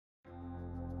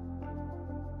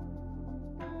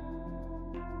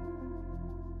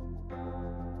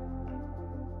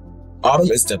Autumn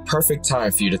is the perfect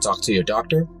time for you to talk to your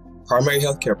doctor, primary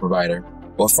healthcare provider,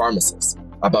 or pharmacist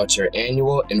about your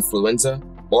annual influenza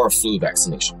or flu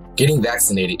vaccination. Getting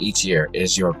vaccinated each year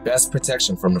is your best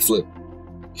protection from the flu.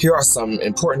 Here are some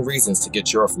important reasons to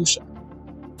get your flu shot.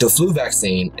 The flu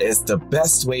vaccine is the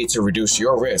best way to reduce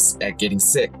your risk at getting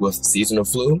sick with seasonal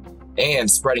flu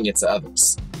and spreading it to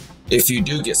others. If you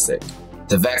do get sick,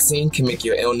 the vaccine can make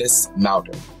your illness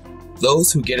milder.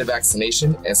 Those who get a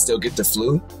vaccination and still get the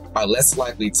flu are less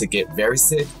likely to get very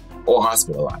sick or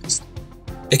hospitalized.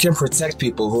 It can protect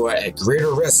people who are at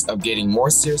greater risk of getting more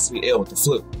seriously ill with the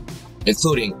flu,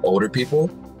 including older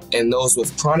people and those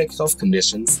with chronic health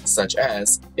conditions such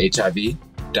as HIV,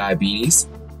 diabetes,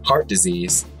 heart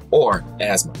disease, or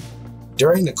asthma.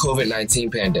 During the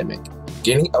COVID-19 pandemic,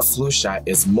 getting a flu shot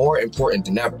is more important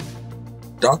than ever.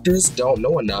 Doctors don't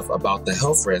know enough about the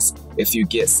health risk if you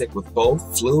get sick with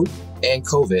both flu and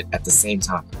COVID at the same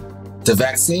time. The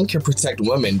vaccine can protect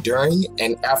women during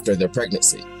and after their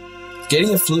pregnancy.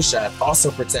 Getting a flu shot also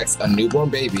protects a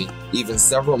newborn baby even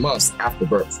several months after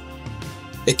birth.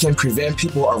 It can prevent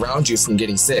people around you from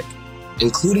getting sick,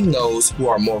 including those who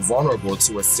are more vulnerable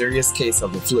to a serious case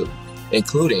of the flu,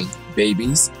 including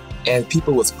babies and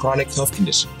people with chronic health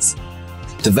conditions.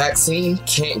 The vaccine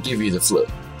can't give you the flu.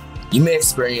 You may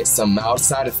experience some mild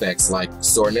side effects like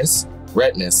soreness,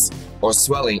 redness, or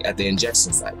swelling at the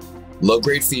injection site,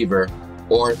 low-grade fever,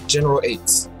 or general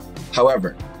aches.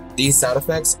 However, these side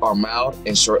effects are mild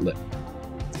and short-lived.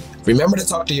 Remember to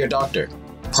talk to your doctor,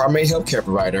 primary healthcare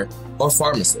provider, or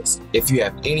pharmacist if you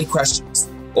have any questions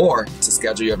or to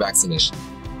schedule your vaccination.